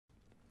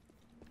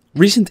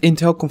Recent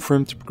intel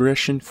confirmed the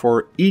progression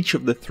for each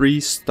of the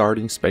 3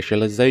 starting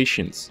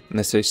specializations. And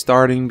I say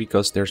starting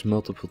because there's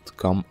multiple to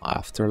come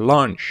after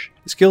launch.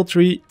 The skill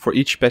tree for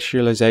each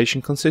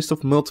specialization consists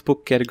of multiple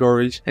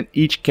categories and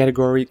each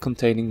category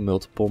containing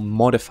multiple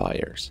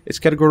modifiers. It's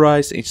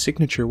categorized in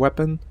signature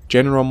weapon,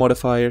 general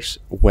modifiers,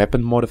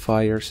 weapon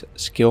modifiers,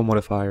 skill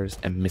modifiers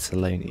and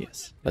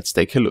miscellaneous. Let's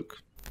take a look.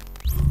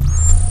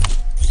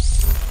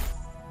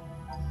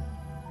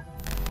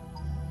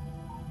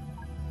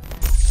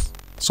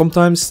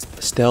 Sometimes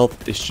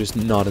stealth is just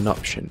not an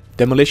option.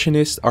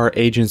 Demolitionists are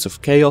agents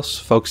of chaos,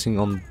 focusing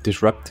on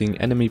disrupting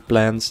enemy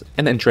plans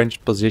and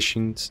entrenched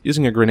positions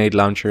using a grenade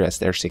launcher as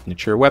their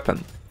signature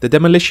weapon. The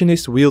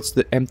Demolitionist wields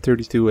the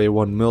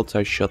M32A1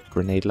 multi-shot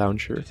grenade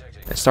launcher.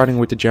 And starting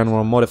with the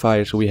general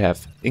modifiers, we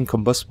have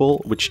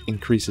Incombustible, which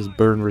increases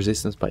burn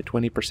resistance by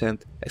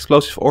 20%,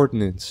 Explosive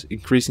Ordnance,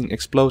 increasing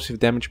explosive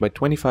damage by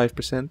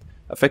 25%,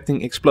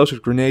 affecting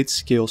explosive grenades,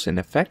 skills and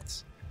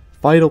effects.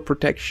 Vital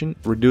Protection,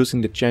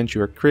 reducing the chance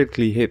you are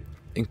critically hit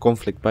in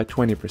conflict by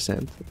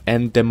 20%,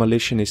 and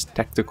Demolitionist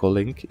Tactical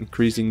Link,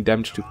 increasing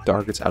damage to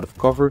targets out of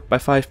cover by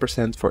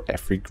 5% for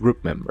every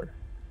group member.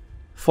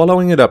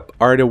 Following it up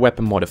are the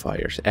weapon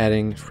modifiers,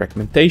 adding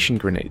Fragmentation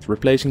Grenade,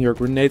 replacing your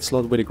grenade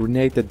slot with a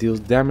grenade that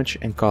deals damage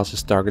and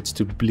causes targets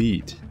to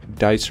bleed.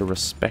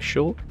 Dicerous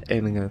Special,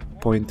 adding a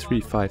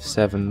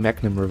 .357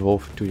 Magnum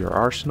revolver to your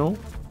arsenal.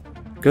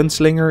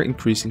 Gunslinger,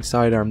 increasing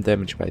sidearm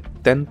damage by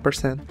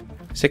 10%.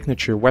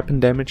 Signature weapon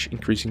damage,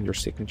 increasing your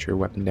signature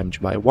weapon damage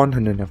by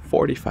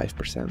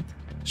 145%.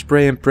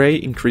 Spray and Pray,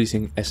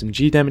 increasing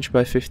SMG damage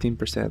by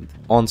 15%.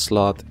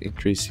 Onslaught,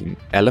 increasing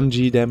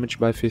LMG damage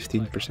by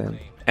 15%.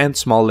 And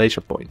Small Laser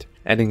Point,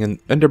 adding an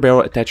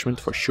underbarrel attachment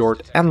for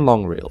short and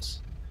long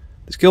rails.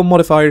 The skill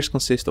modifiers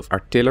consist of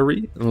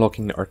Artillery,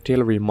 unlocking the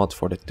Artillery mod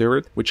for the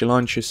turret, which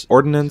launches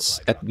ordnance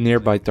at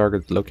nearby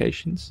target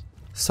locations.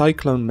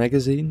 Cyclone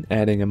Magazine,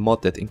 adding a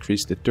mod that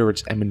increases the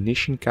turret's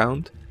ammunition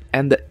count.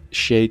 And the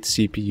Shade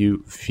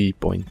CPU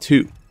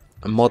V.2,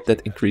 a mod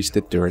that increased the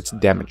turret's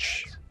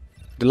damage.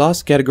 The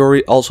last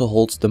category also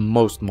holds the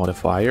most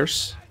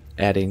modifiers,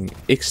 adding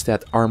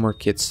X-Stat Armor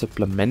Kit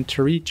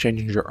Supplementary,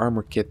 changing your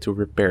armor kit to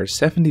repair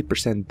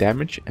 70%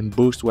 damage and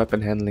boost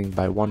weapon handling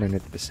by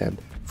 100%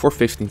 for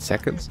 15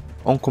 seconds.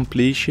 On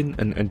completion,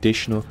 an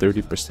additional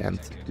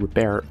 30%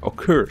 repair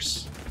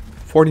occurs.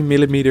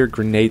 40mm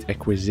Grenade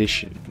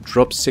Acquisition,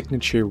 drops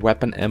signature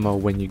weapon ammo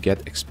when you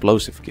get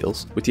explosive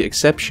kills, with the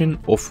exception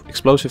of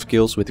explosive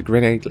kills with the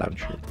grenade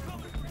launcher.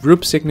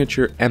 Group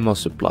Signature Ammo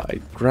Supply,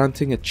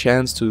 granting a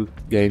chance to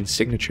gain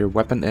signature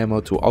weapon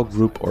ammo to all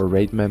group or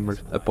raid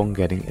members upon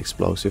getting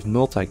explosive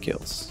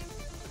multi-kills.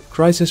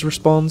 Crisis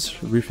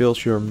Response,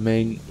 refills your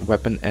main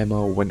weapon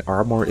ammo when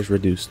armor is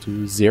reduced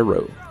to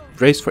 0.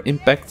 Brace for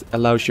Impact,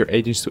 allows your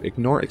agents to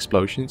ignore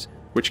explosions,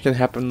 which can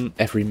happen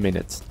every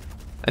minute.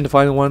 And the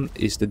final one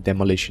is the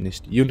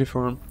Demolitionist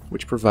uniform,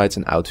 which provides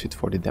an outfit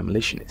for the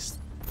Demolitionist.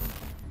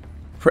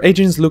 For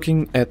agents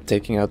looking at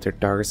taking out their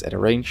targets at a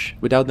range,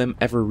 without them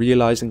ever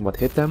realizing what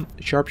hit them,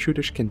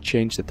 sharpshooters can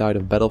change the tide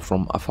of battle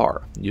from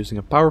afar, using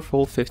a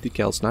powerful 50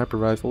 cal sniper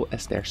rifle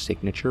as their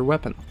signature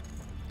weapon.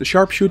 The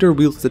sharpshooter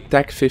wields the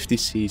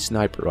TAC-50C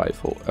sniper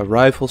rifle, a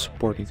rifle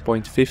supporting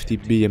 .50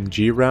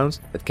 BMG rounds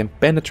that can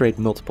penetrate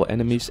multiple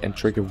enemies and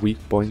trigger weak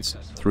points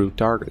through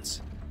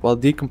targets, while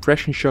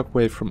decompression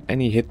shockwave from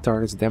any hit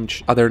targets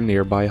damage other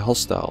nearby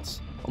hostiles.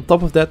 On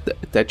top of that, the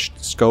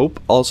attached scope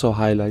also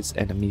highlights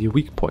enemy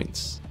weak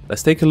points.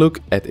 Let's take a look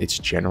at its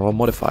general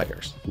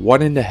modifiers.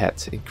 1 in the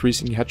head,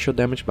 increasing headshot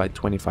damage by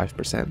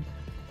 25%.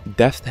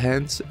 Deft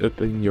hands,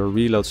 upping your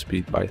reload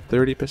speed by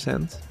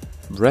 30%.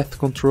 Breath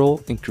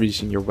control,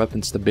 increasing your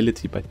weapon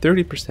stability by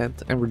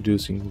 30% and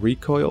reducing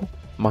recoil.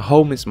 My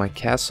home is my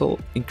castle,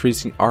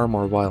 increasing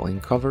armor while in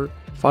cover.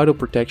 Vital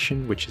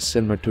Protection, which is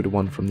similar to the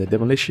one from the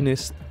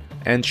Demolitionist,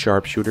 and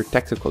Sharpshooter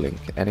Tactical Link,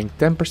 adding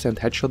 10%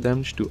 headshot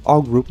damage to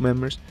all group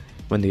members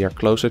when they are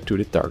closer to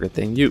the target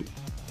than you.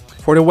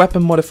 For the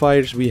weapon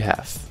modifiers we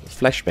have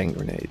Flashbang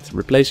Grenade,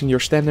 replacing your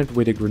standard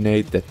with a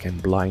grenade that can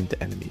blind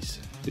enemies.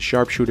 The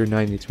Sharpshooter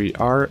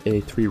 93R,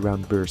 a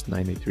 3-round burst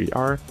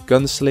 93R.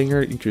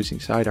 Gunslinger, increasing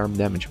sidearm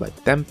damage by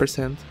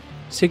 10%.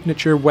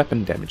 Signature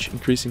Weapon Damage,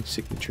 increasing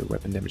signature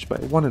weapon damage by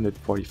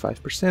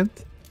 145%.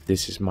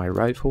 This is my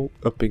rifle,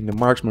 upping the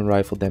marksman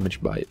rifle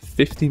damage by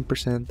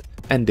 15%,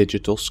 and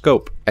Digital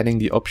Scope, adding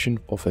the option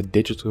of a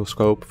digital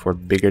scope for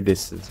bigger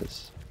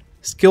distances.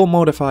 Skill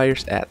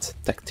modifiers add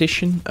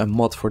Tactician, a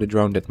mod for the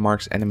drone that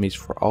marks enemies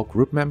for all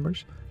group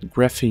members.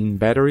 Graphene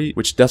Battery,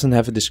 which doesn't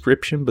have a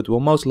description but will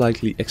most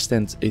likely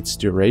extend its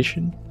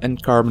duration.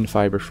 And Carbon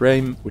Fiber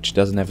Frame, which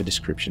doesn't have a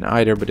description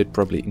either, but it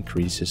probably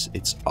increases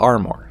its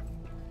armor.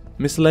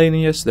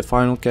 Miscellaneous, the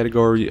final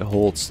category,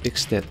 holds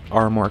X-Stat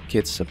Armor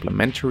Kit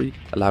Supplementary,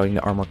 allowing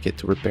the armor kit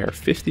to repair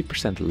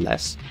 50%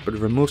 less, but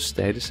removes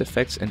status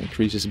effects and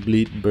increases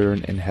bleed,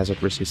 burn and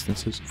hazard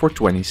resistances for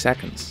 20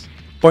 seconds.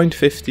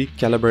 .50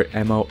 caliber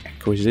ammo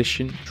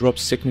acquisition,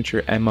 drops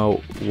signature ammo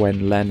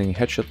when landing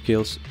headshot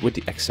kills with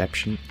the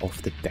exception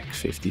of the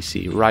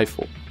TAC-50C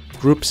rifle.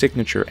 Group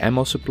signature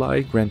ammo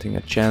supply, granting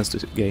a chance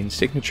to gain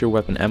signature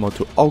weapon ammo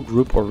to all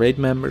group or raid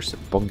members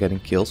upon getting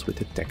kills with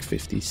the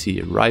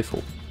TAC-50C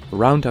rifle.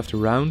 Round after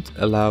round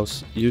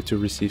allows you to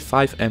receive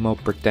 5 ammo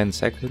per 10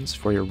 seconds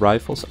for your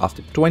rifles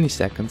after 20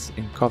 seconds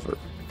in cover.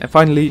 And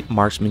finally,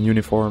 Marksman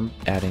uniform,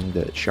 adding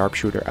the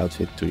Sharpshooter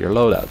outfit to your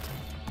loadout.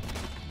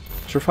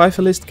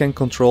 Survivalists can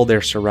control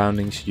their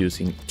surroundings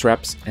using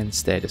traps and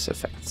status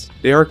effects.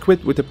 They are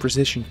equipped with a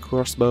precision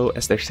crossbow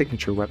as their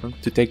signature weapon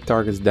to take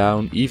targets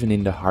down even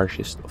in the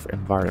harshest of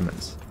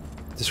environments.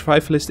 The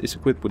Survivalist is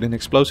equipped with an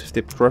explosive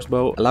tipped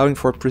crossbow, allowing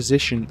for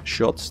precision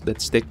shots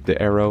that stick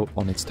the arrow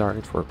on its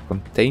target for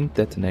contained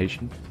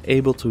detonation,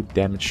 able to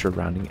damage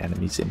surrounding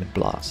enemies in a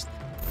blast.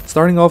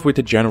 Starting off with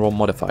the general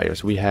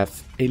modifiers, we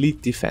have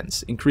Elite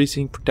Defense,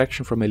 increasing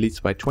protection from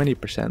elites by 20%,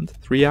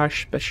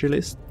 Triage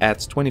Specialist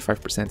adds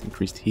 25%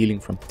 increased healing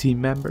from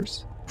team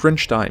members,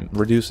 Crunch Time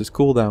reduces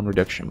cooldown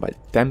reduction by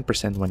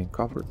 10% when in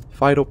cover,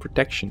 Vital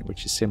Protection,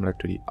 which is similar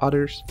to the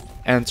others,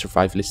 and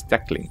Survivalist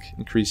Tech Link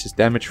increases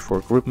damage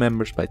for group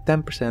members by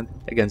 10%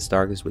 against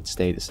targets with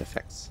status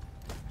effects.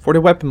 For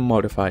the weapon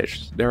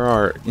modifiers, there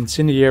are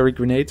Incendiary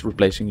Grenade,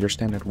 replacing your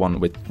standard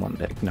one with one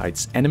that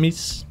ignites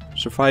enemies,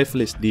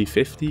 Survivalist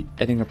D50,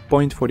 adding a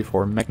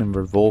 .44 Magnum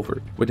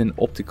revolver with an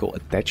optical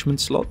attachment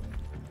slot,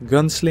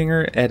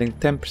 Gunslinger, adding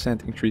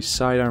 10% increased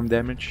sidearm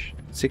damage,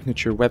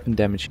 Signature weapon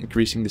damage,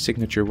 increasing the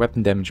signature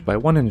weapon damage by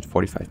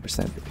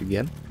 145%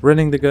 again,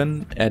 Running the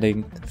Gun,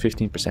 adding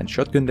 15%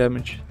 shotgun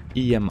damage,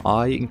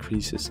 EMI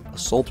increases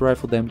assault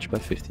rifle damage by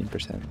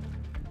 15%,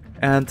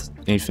 and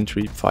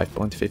Infantry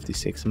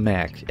 5.56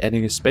 Mag,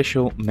 adding a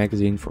special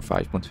magazine for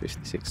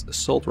 5.56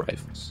 assault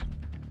rifles.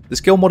 The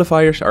skill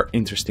modifiers are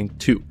interesting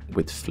too,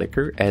 with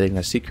Flicker adding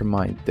a Seeker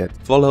Mine that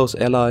follows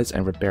allies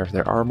and repairs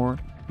their armor,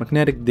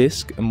 Magnetic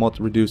Disc, a mod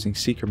reducing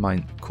Seeker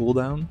Mine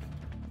cooldown,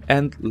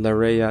 and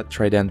Larea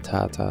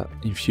Tridentata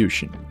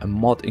Infusion, a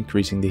mod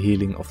increasing the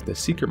healing of the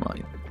Seeker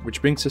Mine.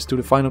 Which brings us to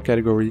the final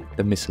category,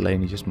 the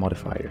miscellaneous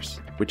modifiers,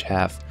 which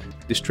have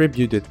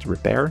Distributed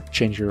Repair,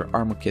 change your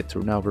armor kit to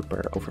now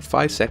repair over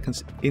 5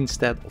 seconds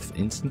instead of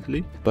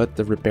instantly, but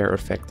the repair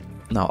effect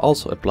now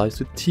also applies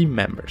to team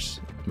members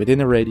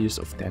within a radius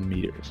of 10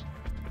 meters.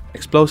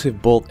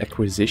 Explosive Bolt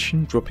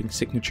Acquisition, dropping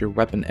signature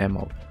weapon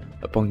ammo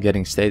upon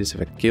getting status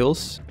effect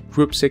kills.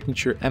 Group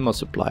signature ammo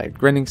supply,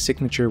 granting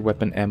signature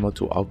weapon ammo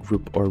to all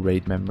group or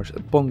raid members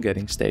upon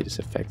getting status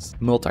effects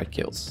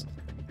multi-kills.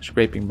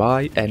 Scraping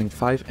by, adding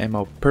 5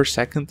 ammo per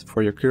second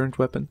for your current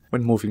weapon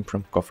when moving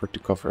from cover to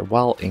cover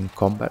while in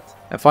combat.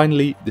 And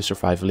finally, the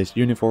Survivalist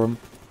uniform,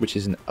 which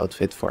is an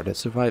outfit for the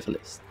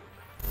Survivalist.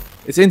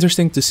 It's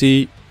interesting to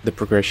see the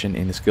progression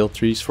in the skill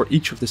trees for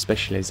each of the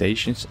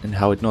specializations and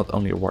how it not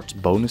only awards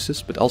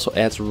bonuses but also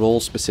adds role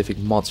specific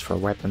mods for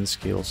weapon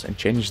skills and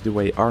changes the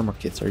way armor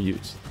kits are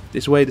used.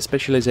 This way the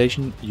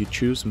specialization you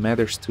choose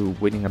matters to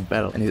winning a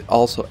battle, and it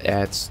also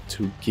adds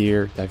to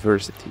gear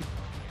diversity.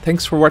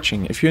 Thanks for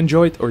watching. If you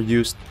enjoyed or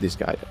used this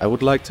guide, I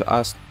would like to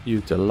ask you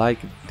to like,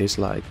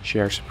 dislike,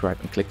 share, subscribe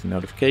and click the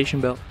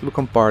notification bell to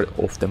become part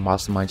of the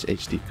Masterminds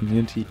HD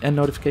community and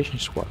notification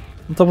squad.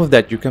 On top of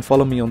that, you can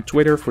follow me on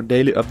Twitter for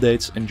daily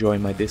updates and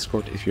join my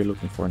Discord if you're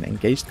looking for an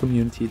engaged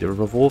community that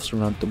revolves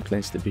around Tom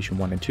Clancy's Division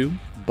 1 and 2.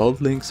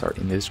 Both links are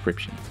in the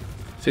description.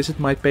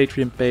 Visit my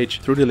Patreon page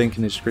through the link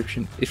in the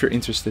description if you're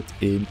interested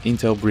in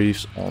intel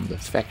briefs on the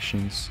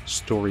factions,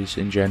 stories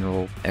in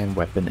general, and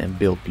weapon and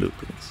build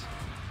blueprints.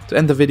 To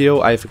end the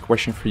video, I have a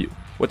question for you.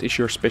 What is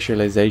your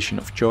specialization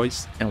of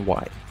choice and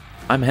why?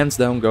 I'm hands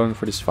down going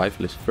for the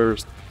Survivalist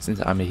first,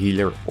 since I'm a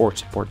healer or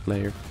support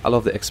player. I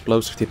love the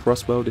explosive tip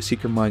crossbow, the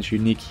Seeker Mine's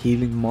unique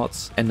healing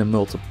mods, and the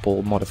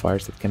multiple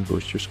modifiers that can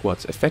boost your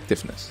squad's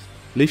effectiveness.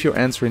 Leave your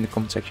answer in the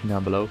comment section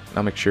down below and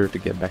I'll make sure to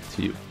get back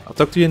to you. I'll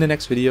talk to you in the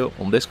next video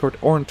on Discord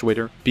or on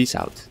Twitter. Peace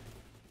out.